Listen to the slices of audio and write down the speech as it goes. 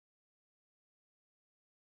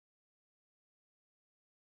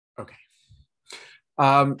Okay.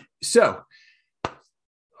 So,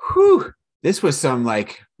 whew, this was some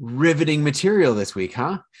like riveting material this week,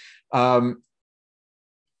 huh? Um,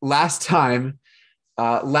 last time,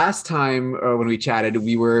 when we chatted,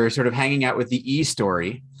 we were sort of hanging out with the E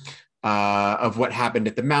story of what happened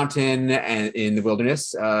at the mountain and in the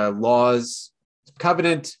wilderness, laws,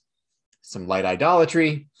 covenant, some light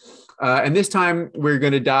idolatry. And this time we're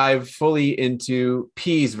going to dive fully into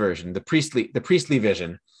P's version, the priestly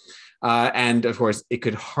vision. And of course, it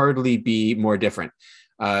could hardly be more different.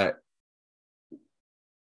 The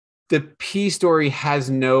P story has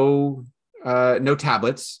no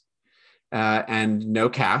tablets and no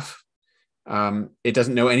calf. It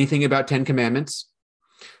doesn't know anything about 10 Commandments.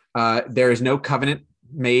 There is no covenant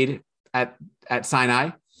made at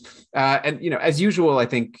Sinai. And, as usual, I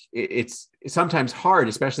think it's sometimes hard,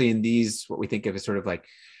 especially in these, what we think of as sort of like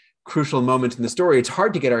crucial moments in the story. It's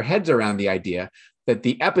hard to get our heads around the idea that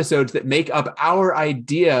the episodes that make up our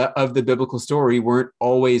idea of the biblical story weren't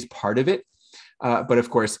always part of it. But of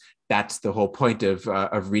course, that's the whole point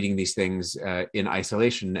of reading these things in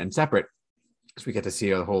isolation and separate, because we get to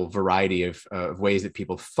see a whole variety of ways that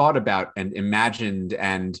people thought about and imagined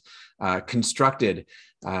and constructed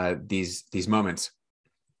these moments.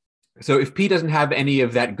 So if P doesn't have any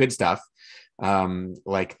of that good stuff,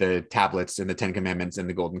 like the tablets and the 10 Commandments and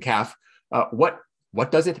the golden calf, what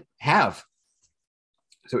does it have?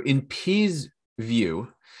 So in P's view,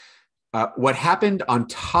 what happened on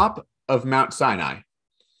top of Mount Sinai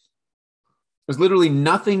was literally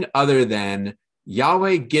nothing other than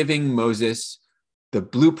Yahweh giving Moses the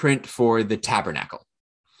blueprint for the tabernacle.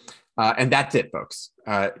 And that's it, folks.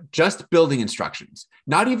 Just building instructions,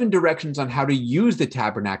 not even directions on how to use the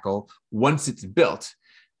tabernacle once it's built.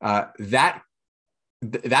 That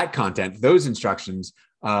content, those instructions,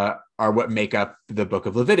 are what make up the book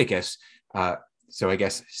of Leviticus. So I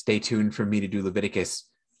guess stay tuned for me to do Leviticus,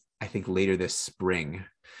 I think later this spring.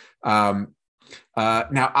 Now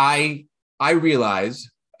I realize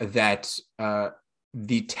that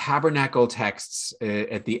the tabernacle texts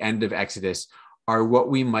at the end of Exodus are what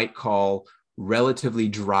we might call relatively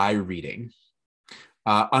dry reading.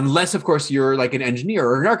 Unless, of course, you're like an engineer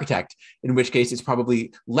or an architect, in which case it's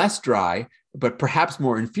probably less dry, but perhaps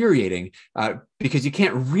more infuriating, because you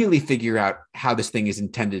can't really figure out how this thing is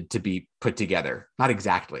intended to be put together. Not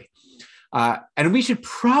exactly. And we should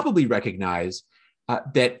probably recognize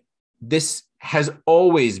that this has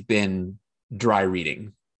always been dry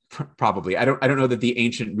reading. Probably. I don't know that the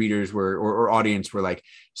ancient readers were or audience were like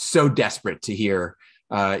so desperate to hear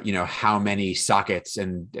how many sockets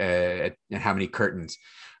and how many curtains.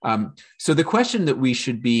 So the question that we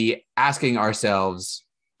should be asking ourselves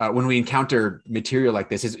when we encounter material like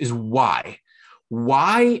this is why?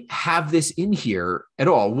 Why have this in here at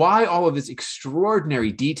all? Why all of this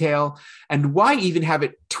extraordinary detail? And why even have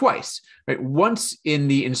it twice, right? Once in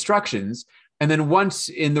the instructions and then once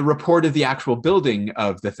in the report of the actual building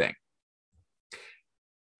of the thing.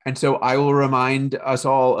 And so I will remind us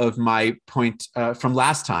all of my point from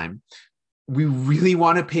last time. We really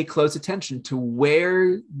want to pay close attention to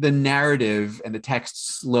where the narrative and the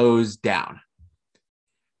text slows down.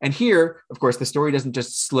 And here, of course, the story doesn't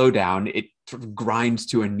just slow down, it sort of grinds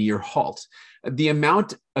to a near halt. The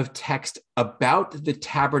amount of text about the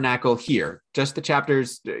tabernacle here, just the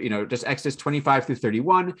chapters, just Exodus 25 through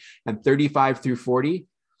 31 and 35 through 40,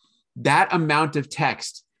 that amount of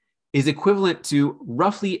text is equivalent to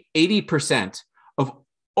roughly 80% of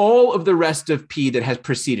all of the rest of P that has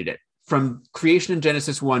preceded it, from creation in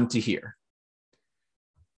Genesis 1 to here.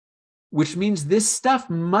 Which means this stuff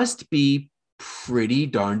must be pretty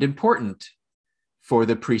darned important for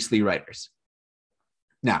the priestly writers.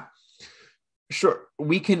 Now, sure,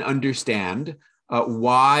 we can understand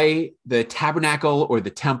why the tabernacle or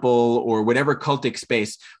the temple or whatever cultic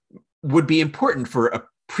space would be important for a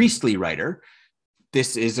priestly writer.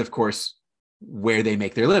 This is, of course, where they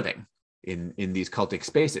make their living, in these cultic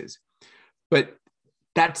spaces. But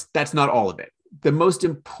that's not all of it. The most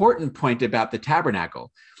important point about the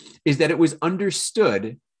tabernacle is that it was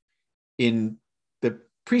understood in the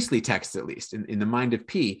priestly texts, at least, in the mind of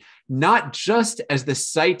P, not just as the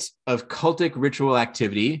site of cultic ritual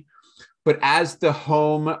activity, but as the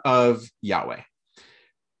home of Yahweh.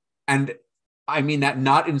 And I mean that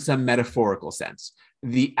not in some metaphorical sense.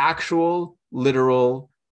 The actual,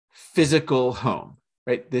 literal, physical home,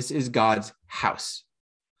 right? This is God's house.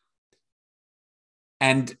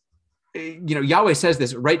 And Yahweh says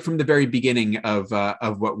this right from the very beginning of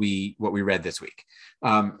what we read this week.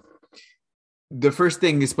 The first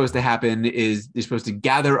thing is supposed to happen is they're supposed to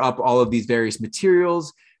gather up all of these various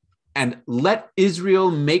materials and let Israel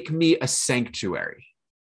make me a sanctuary.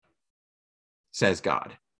 says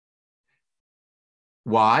God.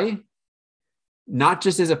 Why? Not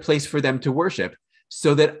just as a place for them to worship,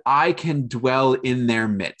 so that I can dwell in their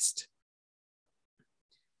midst.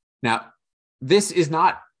 Now, this is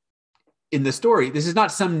not in the story. This is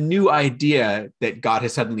not some new idea that God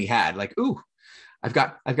has suddenly had. Like, ooh, I've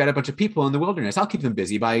got a bunch of people in the wilderness. I'll keep them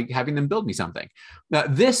busy by having them build me something. Now,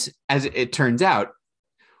 this, as it turns out,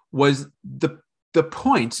 was the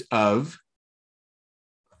point of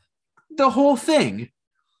the whole thing.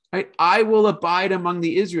 Right? I will abide among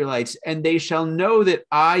the Israelites, and they shall know that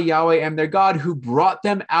I, Yahweh, am their God, who brought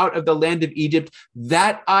them out of the land of Egypt,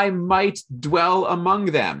 that I might dwell among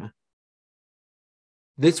them.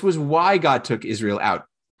 This was why God took Israel out,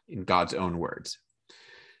 in God's own words.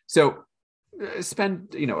 So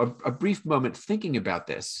spend a brief moment thinking about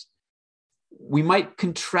this. We might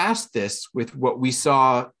contrast this with what we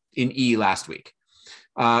saw in E last week,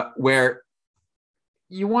 where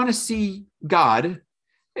you want to see God.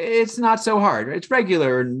 It's not so hard. It's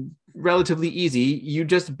regular and relatively easy. You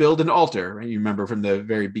just build an altar. Right? You remember from the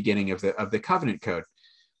very beginning of the covenant code.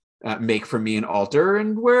 Make for me an altar,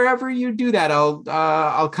 and wherever you do that,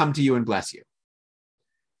 I'll come to you and bless you.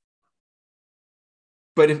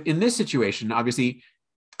 But if in this situation, obviously,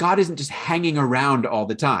 God isn't just hanging around all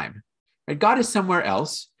the time. Right? God is somewhere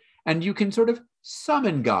else, and you can sort of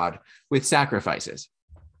summon God with sacrifices.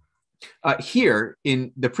 Here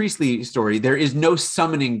in the priestly story, there is no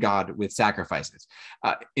summoning God with sacrifices,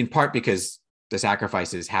 in part because the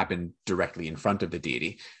sacrifices happen directly in front of the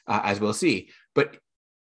deity, as we'll see. But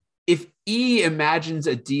if E imagines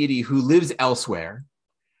a deity who lives elsewhere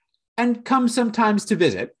and comes sometimes to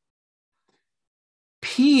visit,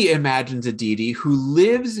 P imagines a deity who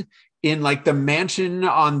lives in like the mansion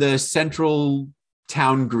on the central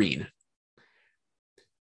town green.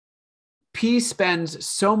 P spends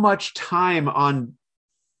so much time on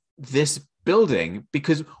this building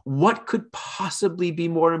because what could possibly be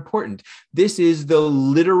more important? This is the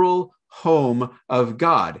literal home of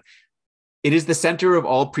God. It is the center of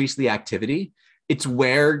all priestly activity. It's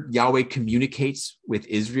where Yahweh communicates with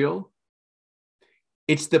Israel.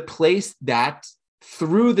 It's the place that,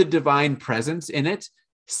 through the divine presence in it,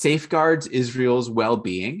 safeguards Israel's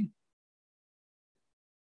well-being.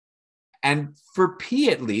 And for P,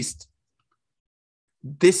 at least,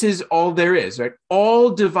 this is all there is, right? All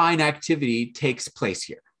divine activity takes place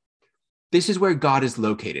here. This is where God is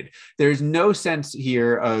located. There's no sense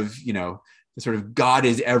here of, the sort of God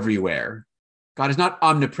is everywhere. God is not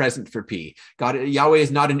omnipresent for P. Yahweh is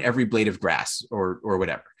not in every blade of grass or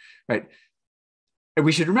whatever, right? And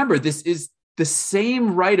we should remember this is the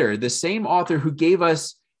same writer, the same author who gave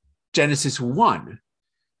us Genesis 1,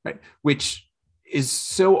 right? Which is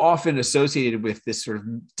so often associated with this sort of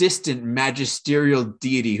distant magisterial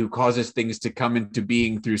deity who causes things to come into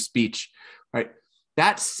being through speech, right?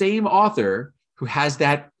 That same author who has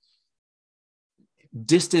that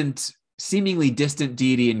seemingly distant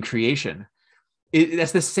deity in creation,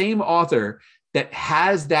 that's the same author that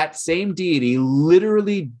has that same deity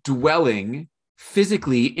literally dwelling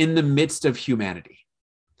physically in the midst of humanity,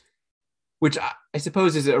 which I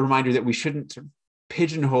suppose is a reminder that we shouldn't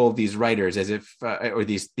pigeonhole these writers as if, or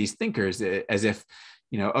these thinkers as if,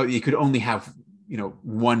 you could only have,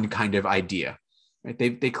 one kind of idea. Right?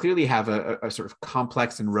 They clearly have a sort of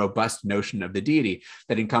complex and robust notion of the deity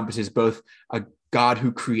that encompasses both a God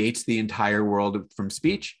who creates the entire world from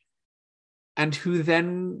speech and who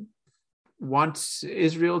then wants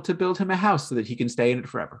Israel to build him a house so that he can stay in it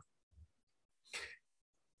forever.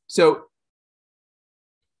 So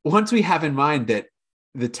once we have in mind that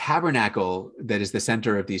the tabernacle that is the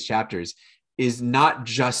center of these chapters is not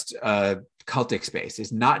just a cultic space,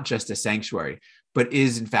 is not just a sanctuary, but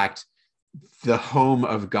is in fact the home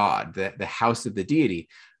of God, the house of the deity.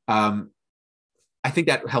 I think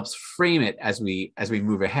that helps frame it as we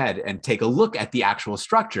move ahead and take a look at the actual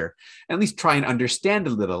structure, and at least try and understand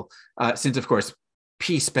a little, since of course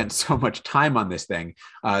P spent so much time on this thing.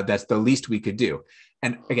 That's the least we could do.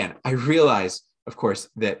 And again, I realize, of course,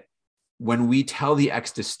 that when we tell the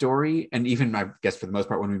Exodus story, and even I guess for the most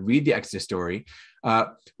part, when we read the Exodus story,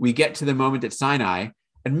 we get to the moment at Sinai,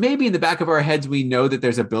 and maybe in the back of our heads, we know that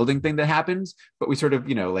there's a building thing that happens, but we sort of,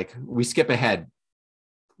 we skip ahead.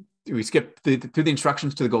 We skip through the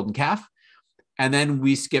instructions to the golden calf, and then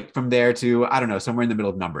we skip from there to, I don't know, somewhere in the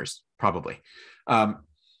middle of Numbers, probably. But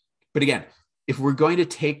again, if we're going to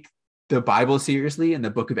take the Bible seriously and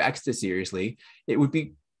the book of Exodus seriously, it would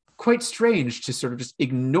be quite strange to sort of just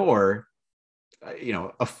ignore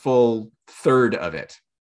a full third of it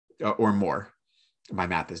or more. My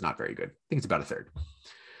math is not very good. I think it's about a third.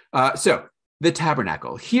 So the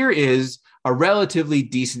tabernacle. Here is a relatively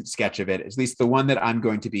decent sketch of it, at least the one that I'm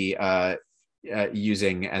going to be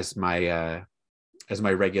using as my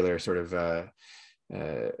regular sort of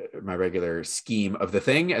my regular scheme of the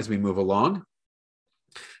thing as we move along.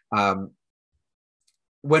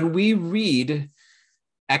 When we read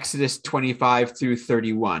Exodus 25 through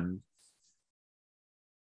 31,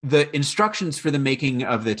 the instructions for the making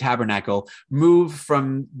of the tabernacle move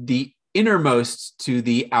from the innermost to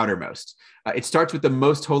the outermost. It starts with the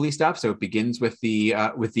most holy stuff, so it begins with the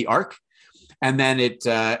ark, and then it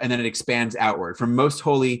expands outward from most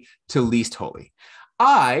holy to least holy.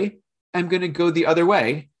 I am going to go the other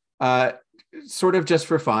way, sort of just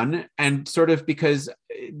for fun, and sort of because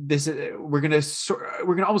we're going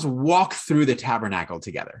to almost walk through the tabernacle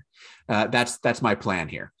together. That's my plan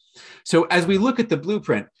here. So as we look at the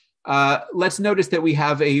blueprint, let's notice that we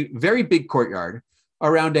have a very big courtyard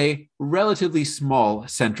around a relatively small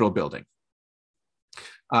central building.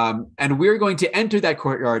 And we're going to enter that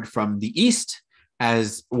courtyard from the east,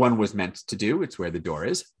 as one was meant to do. It's where the door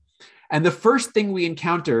is. And the first thing we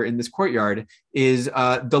encounter in this courtyard is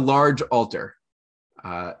the large altar.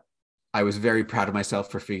 I was very proud of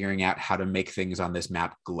myself for figuring out how to make things on this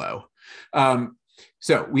map glow.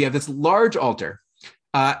 So we have this large altar.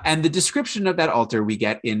 And the description of that altar we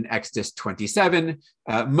get in Exodus 27.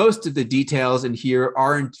 Most of the details in here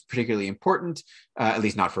aren't particularly important, at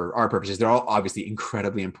least not for our purposes. They're all obviously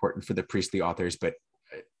incredibly important for the priestly authors, but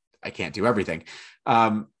I can't do everything.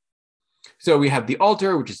 So we have the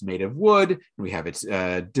altar, which is made of wood, and we have its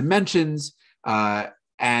dimensions.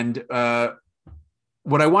 And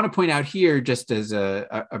what I want to point out here, just as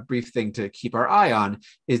a brief thing to keep our eye on,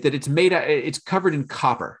 is that it's covered in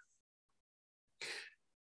copper.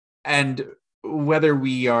 And whether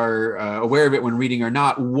we are aware of it when reading or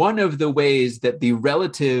not, one of the ways that the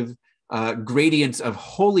relative gradients of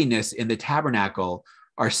holiness in the tabernacle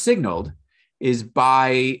are signaled is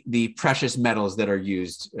by the precious metals that are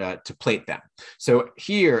used to plate them. So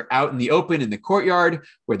here, out in the open in the courtyard,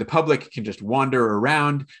 where the public can just wander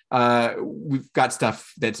around, we've got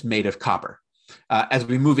stuff that's made of copper. As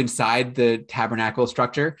we move inside the tabernacle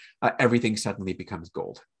structure, everything suddenly becomes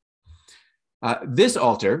gold. This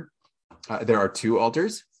altar, there are two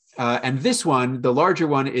altars, and this one, the larger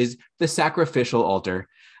one, is the sacrificial altar,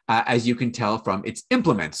 as you can tell from its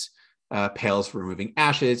implements. Pails for removing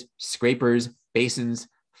ashes, scrapers, basins,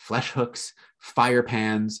 flesh hooks, fire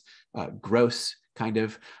pans, gross kind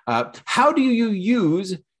of. How do you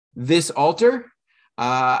use this altar?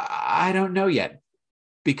 I don't know yet,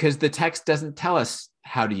 because the text doesn't tell us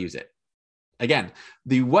how to use it. Again,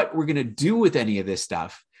 what we're going to do with any of this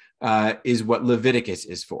stuff is what Leviticus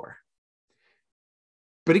is for.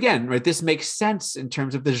 But again, right, this makes sense in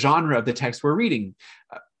terms of the genre of the text we're reading.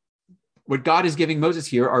 What God is giving Moses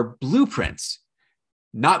here are blueprints,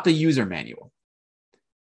 not the user manual.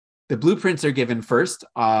 The blueprints are given first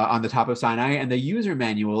on the top of Sinai, and the user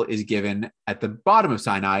manual is given at the bottom of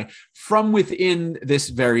Sinai from within this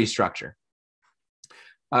very structure.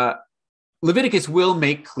 Leviticus will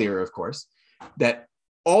make clear, of course, that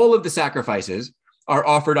all of the sacrifices are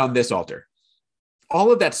offered on this altar.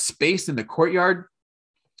 All of that space in the courtyard,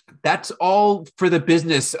 that's all for the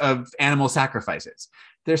business of animal sacrifices.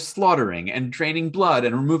 They're slaughtering and draining blood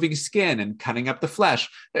and removing skin and cutting up the flesh.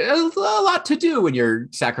 There's a lot to do when you're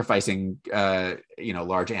sacrificing,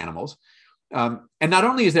 large animals. And not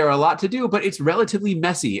only is there a lot to do, but it's relatively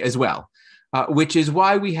messy as well, which is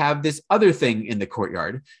why we have this other thing in the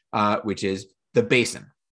courtyard, which is the basin.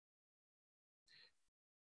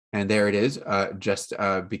 And there it is, just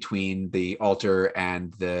between the altar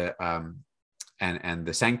and the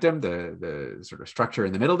sanctum, the sort of structure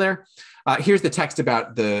in the middle there. Here's the text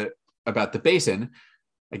about the basin.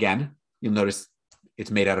 Again, you'll notice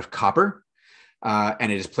it's made out of copper,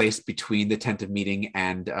 and it is placed between the tent of meeting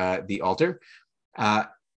and the altar. The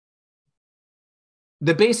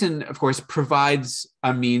basin, of course, provides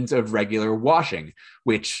a means of regular washing,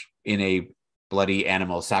 which in a bloody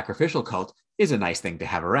animal sacrificial cult is a nice thing to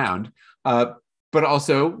have around. But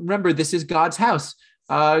also, remember, this is God's house.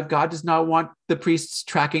 God does not want the priests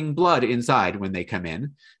tracking blood inside when they come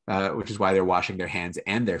in, which is why they're washing their hands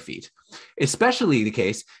and their feet. Especially the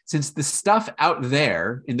case since the stuff out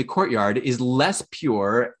there in the courtyard is less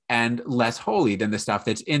pure and less holy than the stuff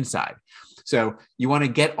that's inside. So you want to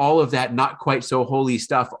get all of that not quite so holy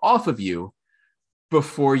stuff off of you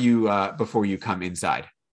before you come inside.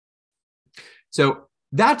 So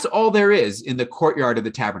that's all there is in the courtyard of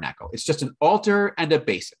the tabernacle. It's just an altar and a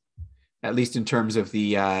basin, at least in terms of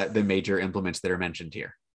the major implements that are mentioned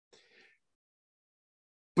here.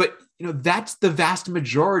 But that's the vast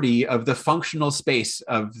majority of the functional space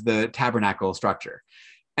of the tabernacle structure.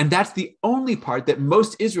 And that's the only part that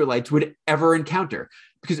most Israelites would ever encounter,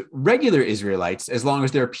 because regular Israelites, as long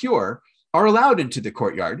as they're pure, are allowed into the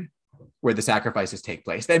courtyard where the sacrifices take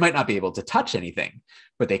place. They might not be able to touch anything,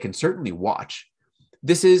 but they can certainly watch.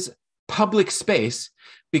 This is public space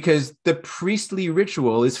because the priestly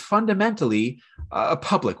ritual is fundamentally a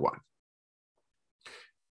public one.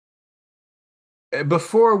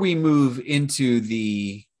 Before we move into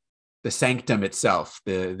the sanctum itself,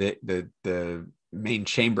 the main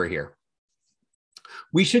chamber here,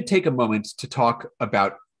 we should take a moment to talk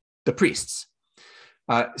about the priests,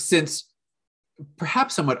 since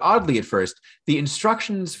perhaps somewhat oddly at first, the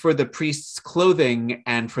instructions for the priest's clothing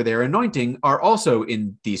and for their anointing are also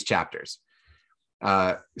in these chapters.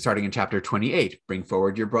 Starting in chapter 28, bring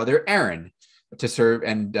forward your brother Aaron to serve,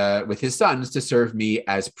 and with his sons to serve me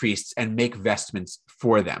as priests and make vestments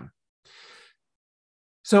for them.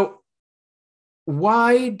 So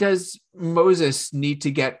why does Moses need to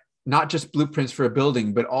get not just blueprints for a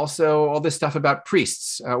building, but also all this stuff about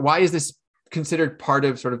priests? Why is this considered part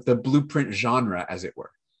of sort of the blueprint genre, as it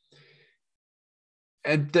were?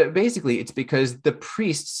 And basically, it's because the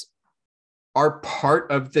priests are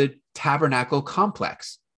part of the tabernacle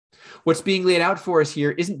complex. What's being laid out for us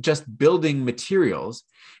here isn't just building materials.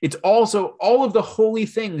 It's also all of the holy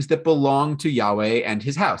things that belong to Yahweh and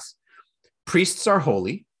his house. Priests are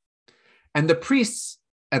holy, and the priests,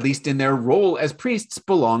 at least in their role as priests,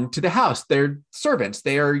 belong to the house. They're servants.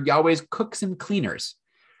 They are Yahweh's cooks and cleaners.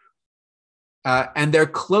 And their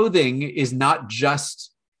clothing is not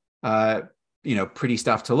just, pretty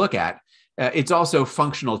stuff to look at. It's also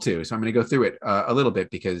functional too. So I'm going to go through it a little bit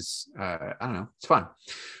because, I don't know, it's fun.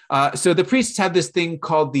 So the priests have this thing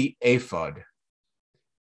called the ephod.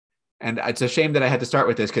 And it's a shame that I had to start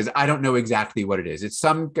with this because I don't know exactly what it is. It's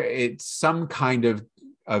some kind of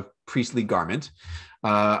priestly garment.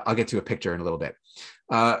 I'll get to a picture in a little bit.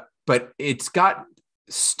 But it's got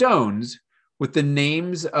stones with the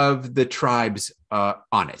names of the tribes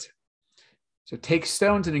on it. So take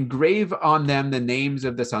stones and engrave on them the names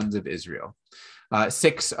of the sons of Israel.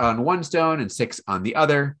 6 on one stone and 6 on the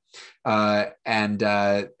other. And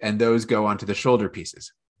those go onto the shoulder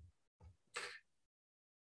pieces.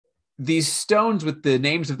 These stones with the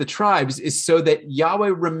names of the tribes is so that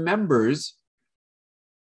Yahweh remembers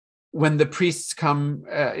when the priests come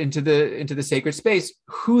into the sacred space,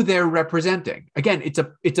 who they're representing. Again,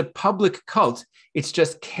 it's a public cult. It's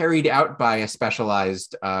just carried out by a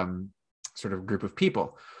specialized sort of group of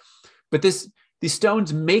people. But these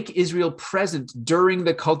stones make Israel present during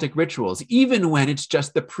the cultic rituals, even when it's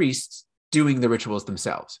just the priests doing the rituals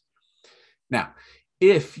themselves. Now,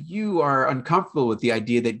 if you are uncomfortable with the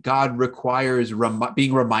idea that God requires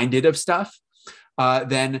being reminded of stuff,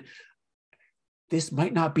 then this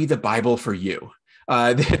might not be the Bible for you.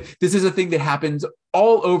 This is a thing that happens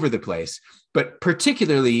all over the place, but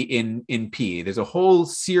particularly in P. There's a whole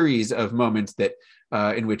series of moments that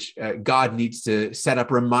in which God needs to set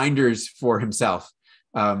up reminders for himself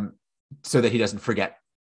so that he doesn't forget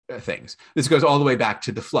things. This goes all the way back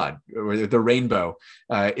to the flood, where the rainbow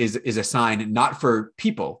is a sign not for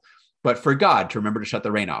people, but for God to remember to shut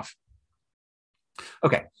the rain off.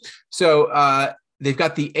 Okay, so they've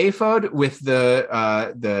got the ephod with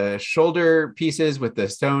the shoulder pieces with the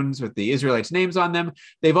stones with the Israelites' names on them.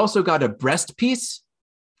 They've also got a breast piece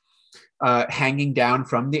hanging down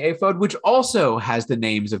from the ephod, which also has the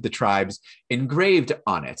names of the tribes engraved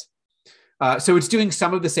on it. So it's doing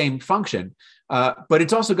some of the same function, but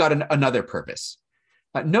it's also got another purpose.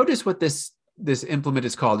 Notice what this implement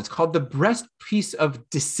is called. It's called the breastpiece of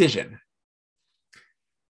decision.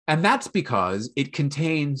 And that's because it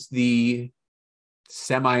contains the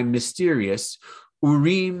semi-mysterious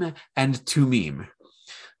Urim and Tumim.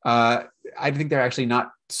 I think they're actually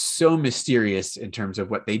not so mysterious in terms of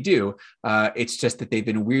what they do. It's just that they've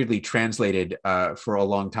been weirdly translated for a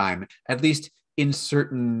long time, at least in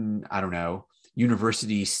certain,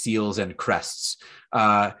 university seals and crests.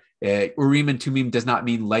 Urim and Tumim does not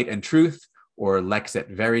mean light and truth or lux et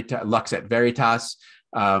veritas,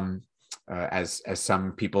 as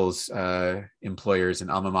some people's employers and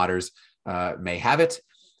alma maters may have it.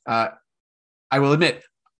 I will admit,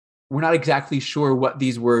 we're not exactly sure what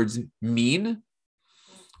these words mean,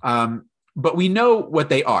 but we know what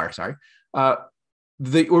they are.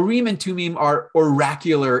 The Urim and Tumim are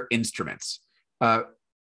oracular instruments.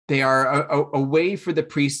 They are a way for the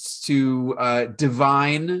priests to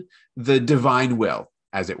divine the divine will,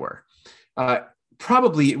 as it were.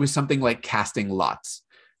 Probably it was something like casting lots.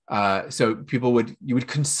 So you would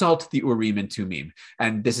consult the Urim and Tumim.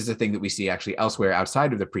 And this is a thing that we see actually elsewhere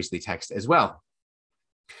outside of the priestly text as well.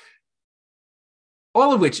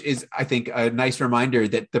 All of which is, I think, a nice reminder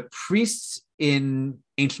that the priests in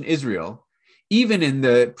ancient Israel, even in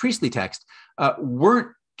the priestly text, weren't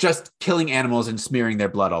just killing animals and smearing their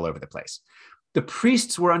blood all over the place. The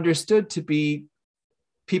priests were understood to be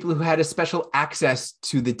people who had a special access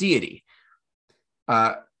to the deity.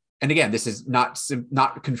 And again, this is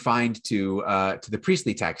not confined to the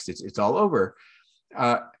priestly text. It's all over.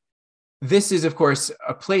 This is, of course,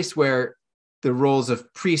 a place where the roles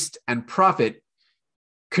of priest and prophet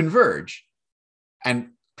converge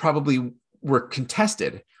and probably were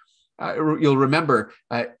contested. You'll remember,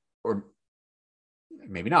 or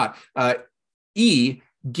maybe not, E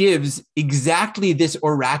gives exactly this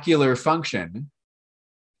oracular function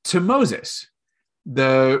to Moses,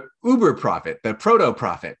 the uber prophet, the proto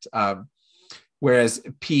prophet, whereas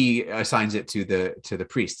P assigns it to the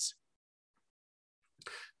priests.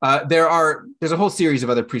 There's a whole series of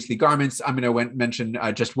other priestly garments. I'm going to mention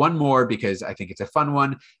just one more because I think it's a fun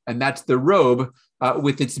one, and that's the robe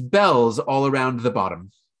with its bells all around the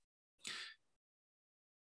bottom.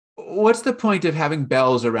 What's the point of having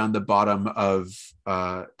bells around the bottom of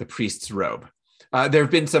the priest's robe? There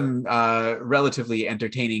have been some relatively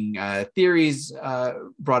entertaining theories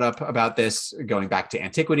brought up about this going back to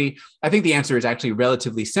antiquity. I think the answer is actually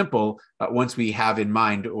relatively simple once we have in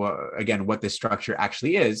mind, again, what this structure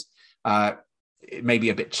actually is. It may be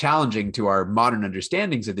a bit challenging to our modern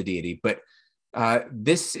understandings of the deity, but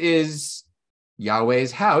this is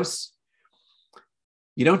Yahweh's house.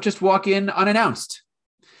 You don't just walk in unannounced.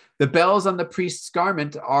 The bells on the priest's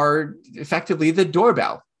garment are effectively the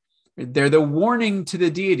doorbell. They're the warning to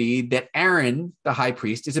the deity that Aaron, the high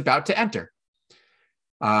priest, is about to enter.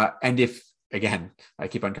 And if, again, I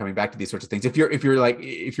keep on coming back to these sorts of things. If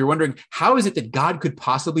you're wondering, how is it that God could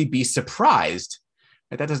possibly be surprised?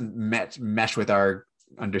 Right? That doesn't mesh with our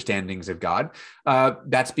understandings of God.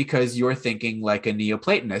 That's because you're thinking like a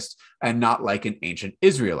Neoplatonist and not like an ancient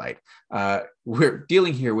Israelite. We're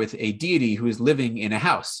dealing here with a deity who is living in a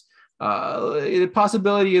house. The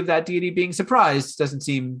possibility of that deity being surprised doesn't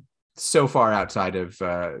seem so far outside of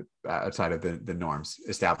the norms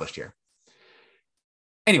established here.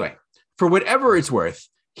 Anyway, for whatever it's worth,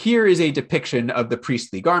 here is a depiction of the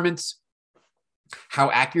priestly garments. How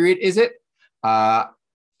accurate is it? I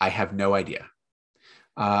have no idea.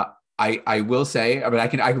 I will say,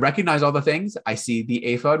 but I recognize all the things. I see the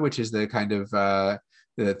ephod, which is the kind of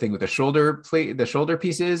the thing with the shoulder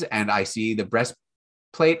pieces, and I see the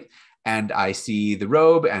breastplate, and I see the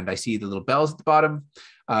robe, and I see the little bells at the bottom.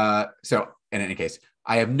 So in any case,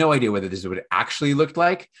 I have no idea whether this is what it actually looked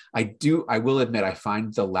like. I will admit I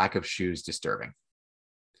find the lack of shoes disturbing.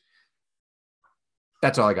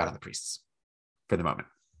 That's all I got on the priests for the moment.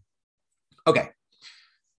 Okay.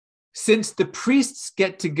 Since the priests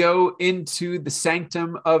get to go into the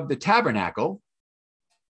sanctum of the tabernacle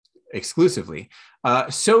exclusively,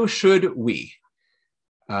 so should we.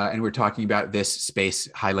 And we're talking about this space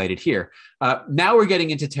highlighted here. Now we're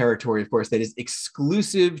getting into territory, of course, that is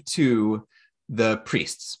exclusive to the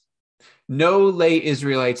priests. No lay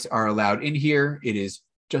Israelites are allowed in here. It is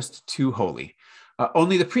just too holy.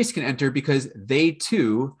 Only the priests can enter because they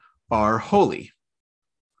too are holy.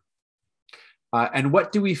 And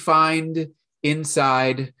what do we find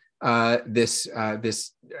inside this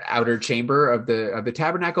outer chamber of the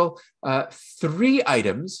tabernacle? 3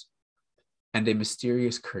 items and a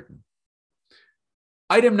mysterious curtain.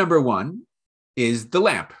 Item number 1 is the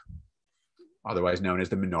lamp, otherwise known as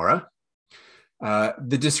the menorah.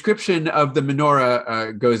 The description of the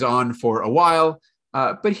menorah goes on for a while,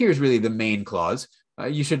 but here's really the main clause.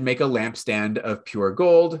 You should make a lampstand of pure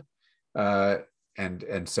gold,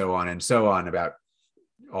 and so on and so on about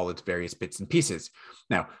all its various bits and pieces.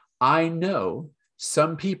 Now, I know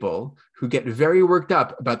some people who get very worked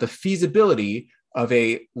up about the feasibility of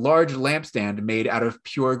a large lampstand made out of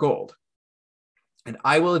pure gold. And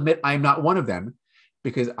I will admit I'm not one of them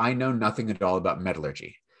because I know nothing at all about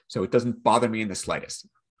metallurgy. So it doesn't bother me in the slightest.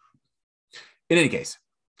 In any case,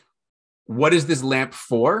 what is this lamp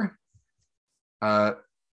for? The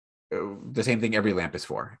same thing every lamp is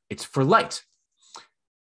for. It's for light.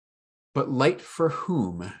 But light for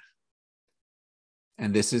whom?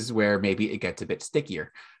 And this is where maybe it gets a bit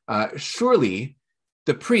stickier. Surely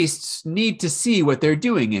the priests need to see what they're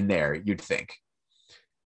doing in there, you'd think.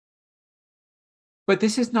 But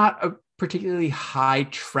this is not a particularly high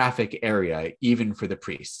traffic area, even for the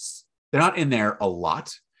priests. They're not in there a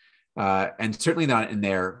lot, and certainly not in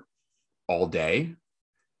there all day.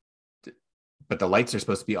 But the lights are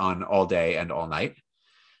supposed to be on all day and all night.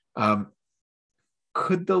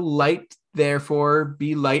 Could the light, therefore,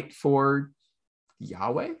 be light for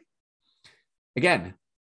Yahweh? Again,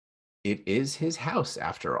 it is his house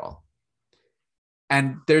after all.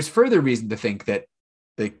 And there's further reason to think that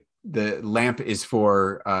the lamp is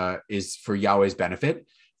for Yahweh's benefit,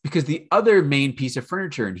 because the other main piece of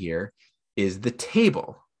furniture in here is the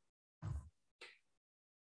table.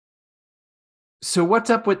 So what's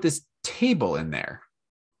up with this table in there?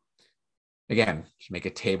 Again, you make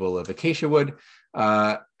a table of acacia wood,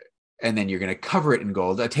 and then you're going to cover it in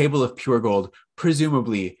gold. A table of pure gold,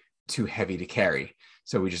 presumably too heavy to carry,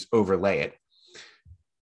 so we just overlay it.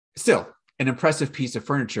 Still, an impressive piece of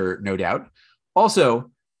furniture, no doubt.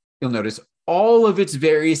 Also, you'll notice all of its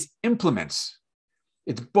various implements,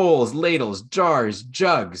 its bowls, ladles, jars,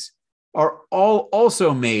 jugs, are all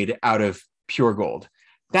also made out of pure gold.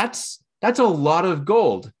 That's a lot of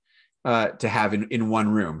gold to have in one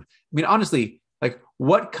room. I mean, honestly, like,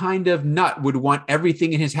 what kind of nut would want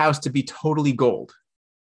everything in his house to be totally gold?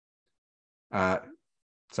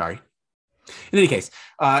 Sorry. In any case,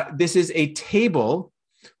 this is a table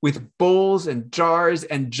with bowls and jars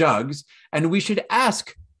and jugs, and we should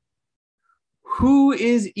ask, who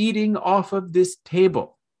is eating off of this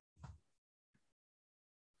table?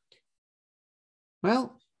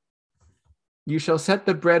 Well, you shall set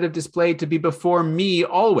the bread of display to be before me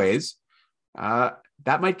always.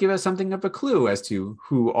 That might give us something of a clue as to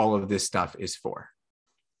who all of this stuff is for.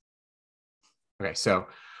 Okay, so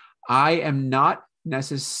I'm not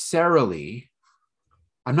necessarily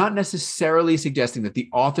suggesting that the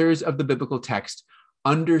authors of the biblical text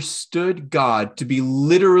understood God to be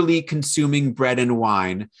literally consuming bread and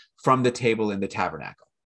wine from the table in the tabernacle.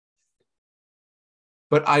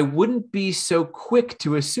 But I wouldn't be so quick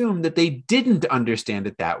to assume that they didn't understand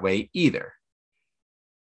it that way either.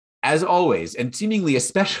 As always, and seemingly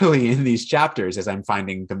especially in these chapters, as I'm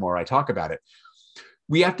finding the more I talk about it,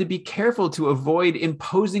 we have to be careful to avoid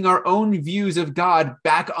imposing our own views of God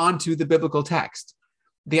back onto the biblical text.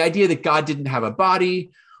 The idea that God didn't have a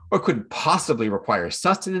body or couldn't possibly require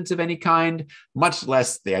sustenance of any kind, much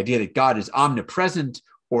less the idea that God is omnipresent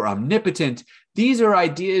or omnipotent, these are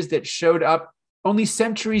ideas that showed up only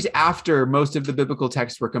centuries after most of the biblical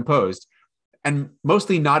texts were composed, and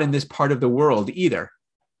mostly not in this part of the world either.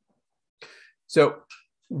 So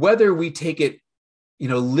whether we take it,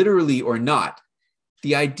 literally or not,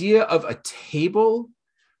 the idea of a table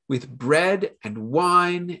with bread and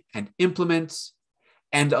wine and implements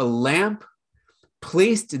and a lamp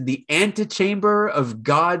placed in the antechamber of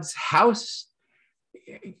God's house,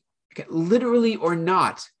 literally or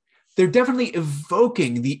not, they're definitely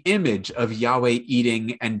evoking the image of Yahweh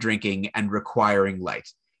eating and drinking and requiring light.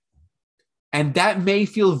 And that may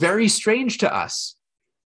feel very strange to us,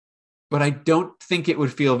 but I don't think it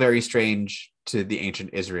would feel very strange to the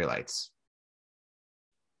ancient Israelites.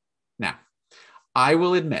 Now, I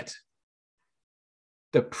will admit,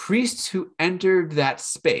 the priests who entered that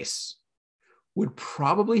space would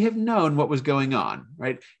probably have known what was going on,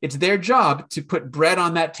 right? It's their job to put bread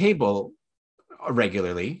on that table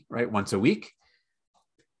regularly, right? Once a week.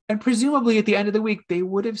 And presumably at the end of the week, they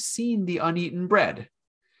would have seen the uneaten bread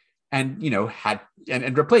and, had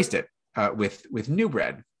and replaced it with new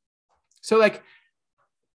bread. So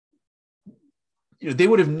they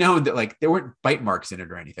would have known that there weren't bite marks in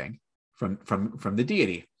it or anything from the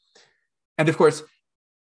deity. And of course,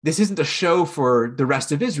 this isn't a show for the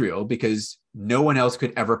rest of Israel because no one else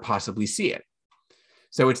could ever possibly see it.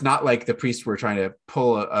 So it's not like the priests were trying to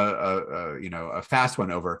pull a fast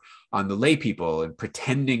one over on the lay people and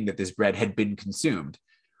pretending that this bread had been consumed.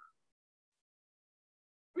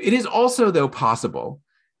 It is also, though, possible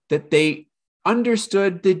that they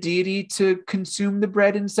understood the deity to consume the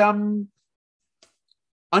bread in some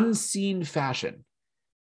unseen fashion,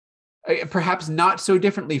 perhaps not so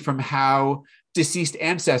differently from how deceased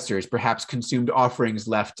ancestors perhaps consumed offerings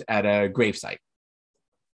left at a gravesite.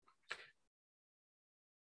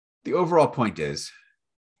 The overall point is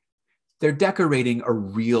they're decorating a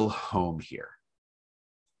real home here.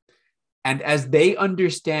 And as they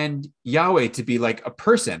understand Yahweh to be like a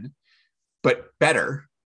person, but better,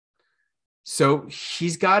 so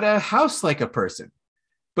he's got a house like a person,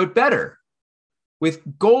 but better,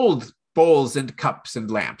 with gold bowls and cups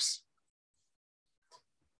and lamps.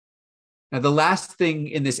 Now, the last thing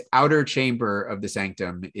in this outer chamber of the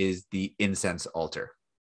sanctum is the incense altar.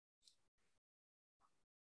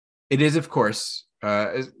 It is, of course,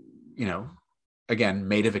 again,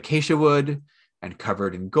 made of acacia wood and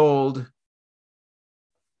covered in gold.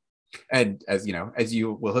 And as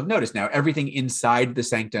you will have noticed now, everything inside the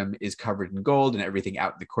sanctum is covered in gold and everything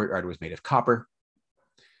out in the courtyard was made of copper.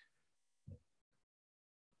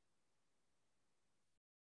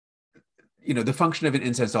 the function of an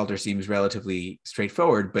incense altar seems relatively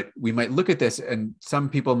straightforward, but we might look at this and some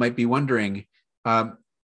people might be wondering,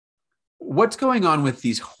 what's going on with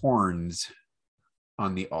these horns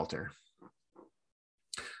on the altar?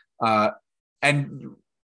 And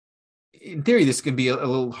in theory, this can be a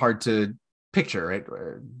little hard to picture, right?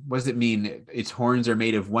 What does it mean? Its horns are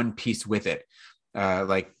made of one piece with it,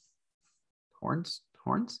 like horns.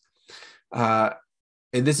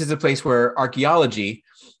 And this is a place where archaeology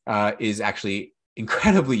is actually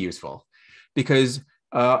incredibly useful, because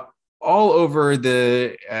all over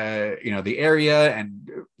the the area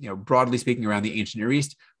and broadly speaking around the ancient Near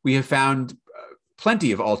East, we have found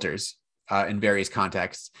plenty of altars in various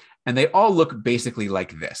contexts, and they all look basically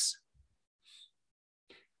like this.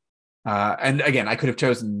 And again, I could have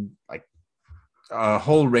chosen like a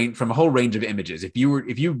whole range of images. If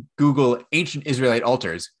you Google ancient Israelite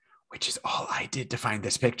altars, which is all I did to find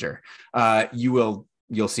this picture, you'll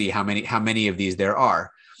see how many of these there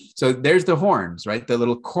are. So there's the horns, right? The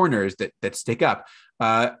little corners that stick up.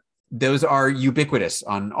 Those are ubiquitous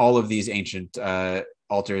on all of these ancient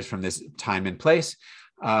altars from this time and place.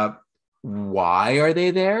 Why are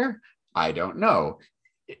they there? I don't know.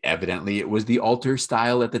 Evidently, it was the altar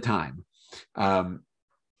style at the time.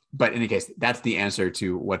 But in any case, that's the answer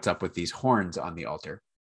to what's up with these horns on the altar.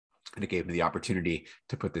 And it gave me the opportunity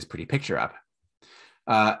to put this pretty picture up.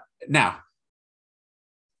 Now,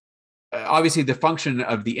 obviously, the function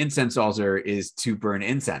of the incense altar is to burn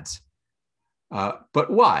incense. But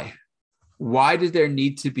why? Why does there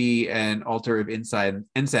need to be an altar of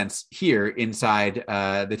incense here inside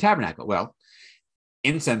the tabernacle? Well,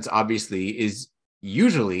 incense obviously is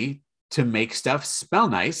usually to make stuff smell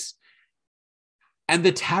nice. And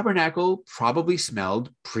the tabernacle probably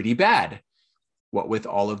smelled pretty bad, what with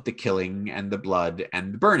all of the killing and the blood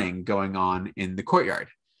and the burning going on in the courtyard.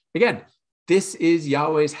 Again, this is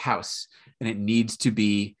Yahweh's house, and it needs to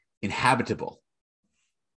be inhabitable.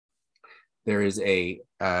 There is a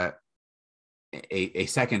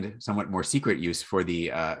second, somewhat more secret use for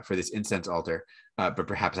this incense altar, but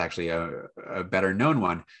perhaps actually a better known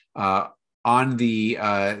one. On the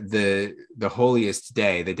holiest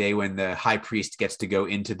day, the day when the high priest gets to go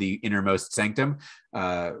into the innermost sanctum,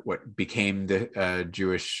 what became the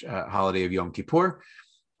Jewish holiday of Yom Kippur,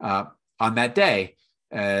 on that day,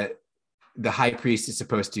 the high priest is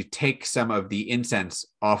supposed to take some of the incense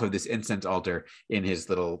off of this incense altar in his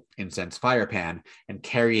little incense fire pan and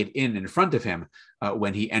carry it in front of him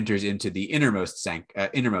when he enters into the innermost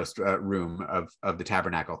room of the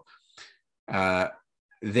tabernacle.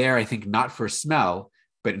 There, I think, not for smell,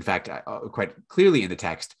 but in fact, quite clearly in the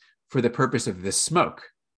text, for the purpose of the smoke,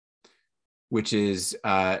 which is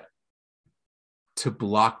to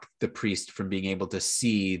block the priest from being able to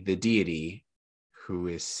see the deity who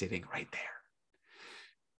is sitting right there,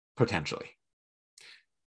 potentially.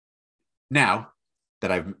 Now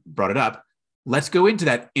that I've brought it up, let's go into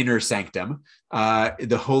that inner sanctum,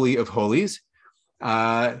 the Holy of Holies.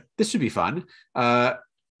 This should be fun.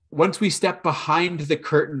 Once we step behind the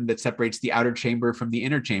curtain that separates the outer chamber from the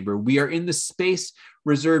inner chamber, we are in the space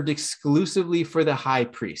reserved exclusively for the high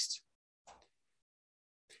priest.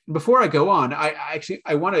 Before I go on, I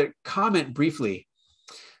want to comment briefly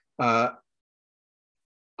on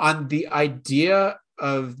the idea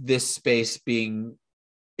of this space being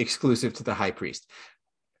exclusive to the high priest.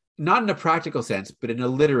 Not in a practical sense, but in a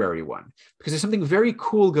literary one, because there's something very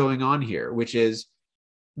cool going on here, which is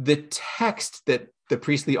the text that the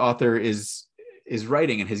priestly author is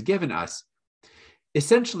writing and has given us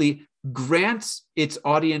essentially grants its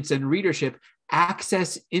audience and readership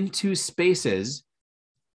access into spaces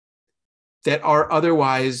that are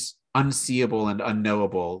otherwise unseeable and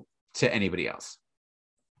unknowable to anybody else.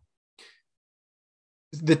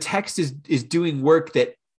 The text is doing work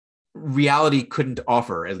that reality couldn't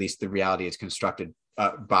offer, at least the reality is constructed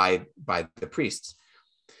by the priests.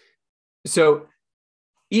 So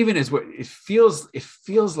even as what it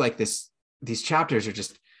feels like these chapters are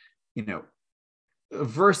just,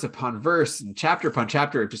 verse upon verse and chapter upon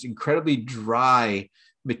chapter of just incredibly dry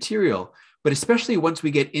material. But especially once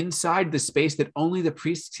we get inside the space that only the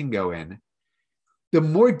priests can go in, the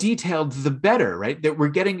more detailed, the better, right? That we're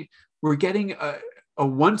getting a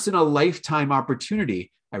once in a lifetime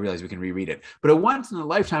opportunity. I realize we can reread it, but a once in a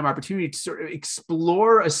lifetime opportunity to sort of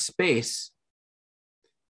explore a space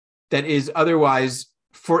that is otherwise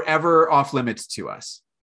forever off limits to us.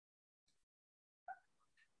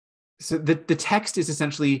 So the text is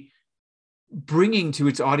essentially bringing to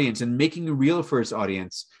its audience and making real for its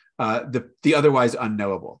audience the otherwise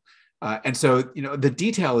unknowable. And so, the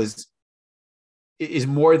detail is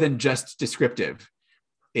more than just descriptive.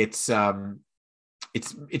 It's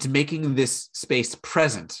it's making this space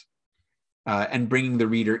present and bringing the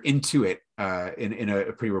reader into it in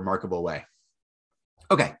a pretty remarkable way.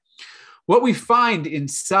 Okay, what we find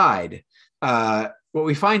inside the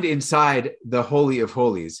Holy of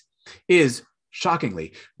Holies is,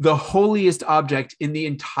 shockingly, the holiest object in the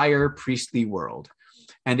entire priestly world.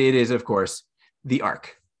 And it is, of course, the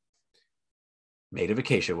Ark, made of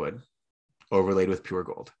acacia wood, overlaid with pure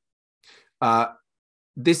gold.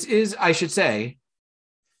 This is, I should say,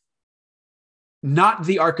 not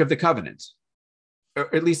the Ark of the Covenant,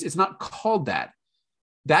 or at least it's not called that.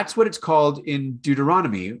 That's what it's called in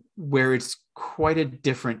Deuteronomy, where it's quite a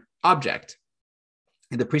different object.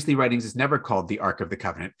 In the priestly writings, it's never called the Ark of the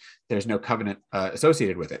Covenant. There's no covenant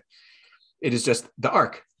associated with it. It is just the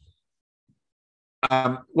Ark.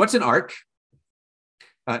 What's an Ark?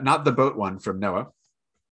 Not the boat one from Noah,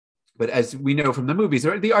 but as we know from the movies,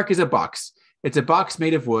 the Ark is a box. It's a box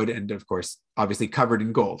made of wood and, of course, obviously covered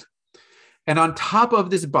in gold. And on top of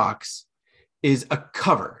this box is a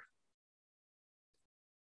cover,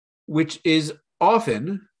 which is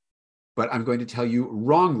often, but I'm going to tell you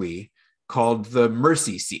wrongly, called the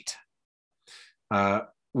mercy seat,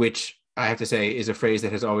 which I have to say is a phrase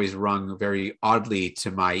that has always rung very oddly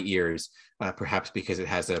to my ears, perhaps because it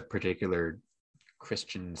has a particular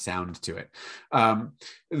Christian sound to it.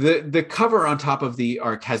 The cover on top of the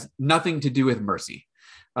Ark has nothing to do with mercy.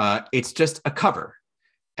 It's just a cover.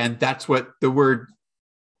 And that's what the word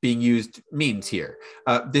being used means here.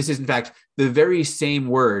 This is, in fact, the very same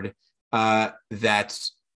word that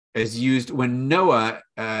is used when Noah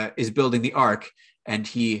is building the Ark and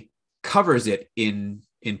he covers it in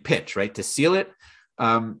pitch, right, to seal it.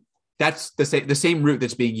 That's the same root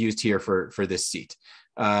that's being used here for this seat.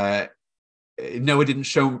 Noah didn't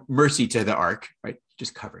show mercy to the Ark, right?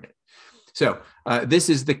 Just covered it. So this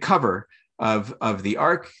is the cover of the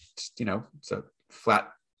Ark. It's a flat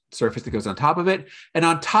surface that goes on top of it, and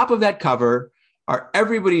on top of that cover are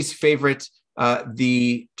everybody's favorite,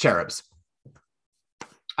 the cherubs.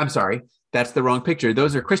 I'm sorry, that's the wrong picture.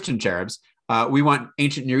 Those are Christian cherubs. We want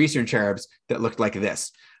ancient Near Eastern cherubs that looked like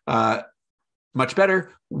this. Much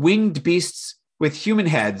better, winged beasts with human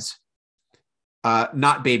heads,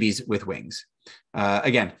 not babies with wings.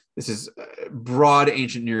 Again, this is broad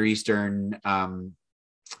ancient Near Eastern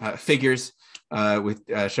figures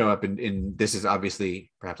show up in this is obviously,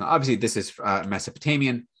 perhaps not obviously, this is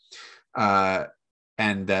Mesopotamian,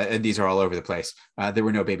 and these are all over the place. There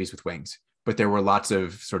were no babies with wings, but there were lots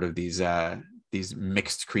of sort of these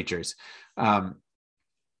mixed creatures.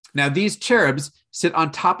 Now these cherubs sit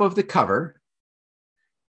on top of the cover,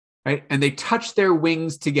 right? And they touch their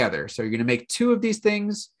wings together. So you're going to make two of these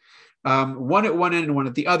things, one at one end and one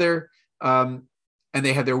at the other. And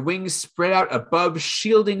they have their wings spread out above,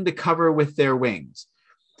 shielding the cover with their wings.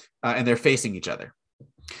 And they're facing each other.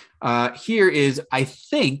 Here is, I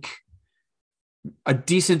think, a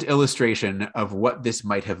decent illustration of what this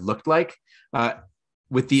might have looked like,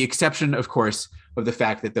 with the exception, of course, of the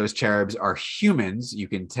fact that those cherubs are humans. You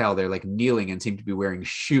can tell they're like kneeling and seem to be wearing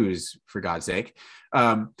shoes, for God's sake.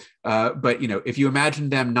 But if you imagine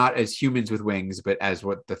them not as humans with wings, but as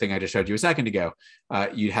what the thing I just showed you a second ago,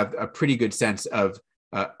 you'd have a pretty good sense of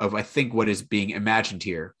I think what is being imagined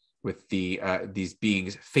here with these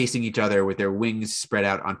beings facing each other with their wings spread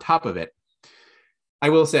out on top of it. I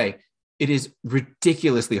will say it is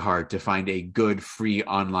ridiculously hard to find a good free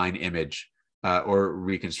online image or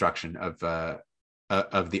reconstruction of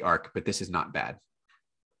the Ark, but this is not bad.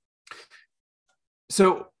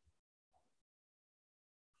 So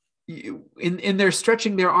in their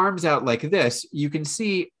stretching their arms out like this, you can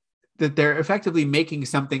see that they're effectively making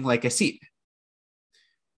something like a seat.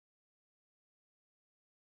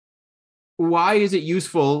 Why is it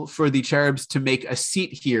useful for the cherubs to make a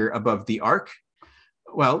seat here above the Ark?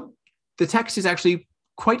 Well, the text is actually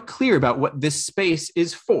quite clear about what this space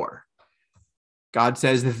is for. God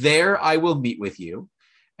says, "There I will meet with you,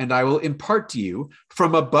 and I will impart to you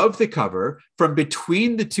from above the cover, from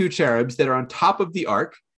between the two cherubs that are on top of the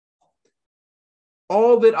Ark,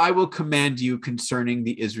 all that I will command you concerning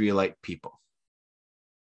the Israelite people."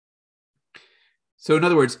 So in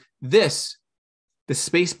other words, the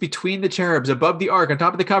space between the cherubs above the Ark on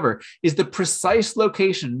top of the cover is the precise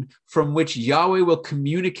location from which Yahweh will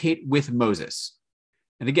communicate with Moses.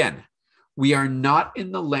 And again, we are not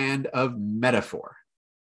in the land of metaphor.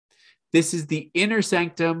 This is the inner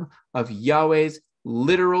sanctum of Yahweh's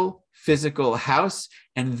literal physical house,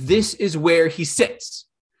 and this is where he sits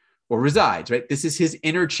or resides, right? This is his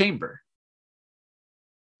inner chamber.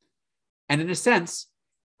 And in a sense,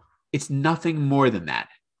 it's nothing more than that.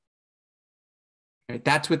 Right?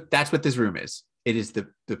 That's what this room is. It is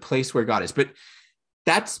the place where God is. But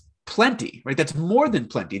That's plenty, right? That's more than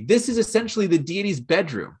plenty. This is essentially the deity's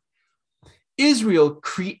bedroom. Israel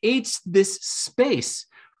creates this space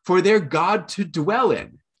for their God to dwell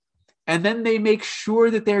in. And then they make sure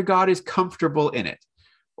that their God is comfortable in it.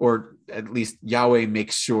 Or at least Yahweh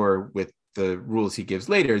makes sure with the rules he gives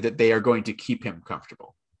later that they are going to keep him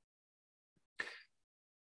comfortable.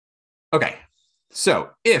 Okay, so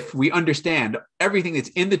if we understand everything that's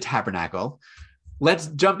in the tabernacle, let's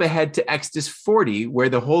jump ahead to Exodus 40, where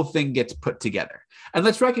the whole thing gets put together. And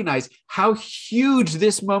let's recognize how huge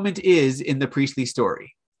this moment is in the priestly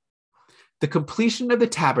story. The completion of the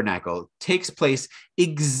tabernacle takes place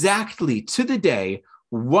exactly to the day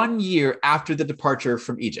 1 year after the departure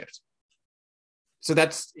from Egypt. So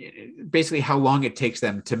that's basically how long it takes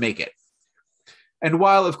them to make it. And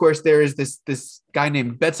while, of course, there is this guy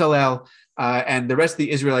named Bezalel and the rest of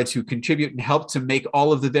the Israelites who contribute and help to make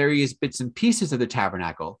all of the various bits and pieces of the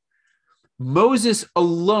tabernacle, Moses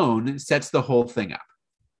alone sets the whole thing up.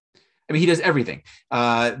 I mean, he does everything.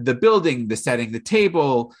 The building, the setting the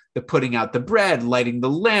table, the putting out the bread, lighting the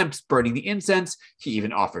lamps, burning the incense. He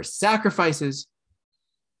even offers sacrifices.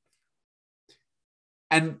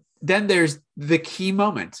 And then there's the key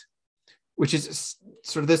moment, which is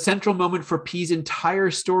sort of the central moment for P's entire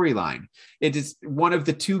storyline. It is one of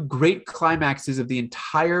the two great climaxes of the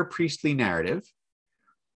entire priestly narrative.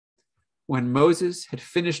 When Moses had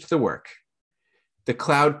finished the work, the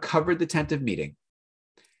cloud covered the tent of meeting,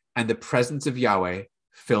 and the presence of Yahweh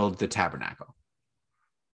filled the tabernacle.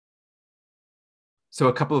 So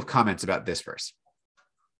a couple of comments about this verse.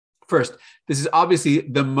 First, this is obviously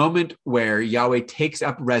the moment where Yahweh takes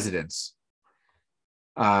up residence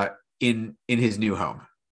in his new home.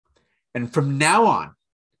 And from now on,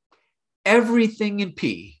 everything in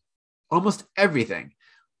P, almost everything,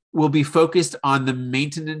 will be focused on the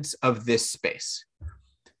maintenance of this space.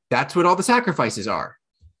 That's what all the sacrifices are.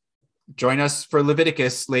 Join us for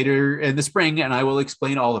Leviticus later in the spring, and I will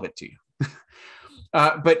explain all of it to you.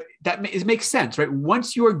 But it makes sense, right?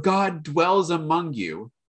 Once your God dwells among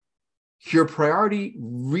you, your priority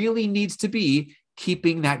really needs to be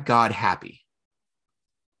keeping that God happy.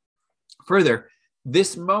 Further,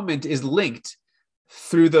 this moment is linked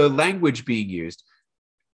through the language being used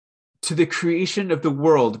to the creation of the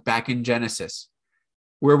world back in Genesis,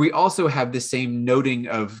 where we also have the same noting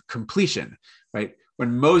of completion, right?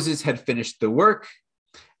 When Moses had finished the work,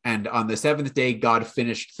 and on the seventh day, God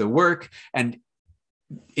finished the work, and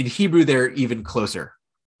in Hebrew, they're even closer.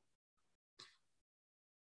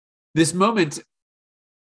 This moment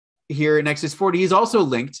here in Exodus 40 is also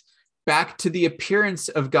linked back to the appearance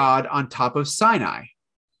of God on top of Sinai.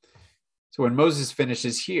 So when Moses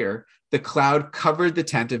finishes here, the cloud covered the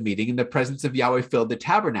tent of meeting and the presence of Yahweh filled the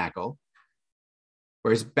tabernacle.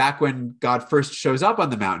 Whereas back when God first shows up on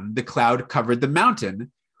the mountain, the cloud covered the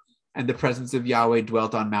mountain and the presence of Yahweh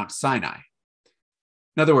dwelt on Mount Sinai.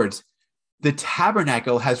 In other words, the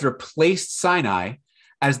tabernacle has replaced Sinai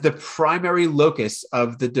as the primary locus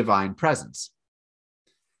of the divine presence.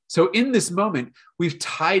 So in this moment, we've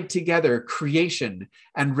tied together creation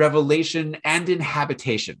and revelation and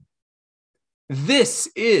inhabitation. This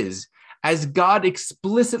is, as God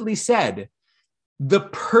explicitly said, the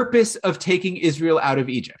purpose of taking Israel out of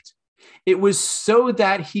Egypt. It was so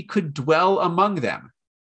that he could dwell among them.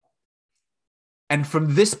 And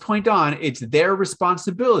from this point on, it's their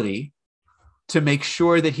responsibility to make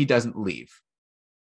sure that he doesn't leave.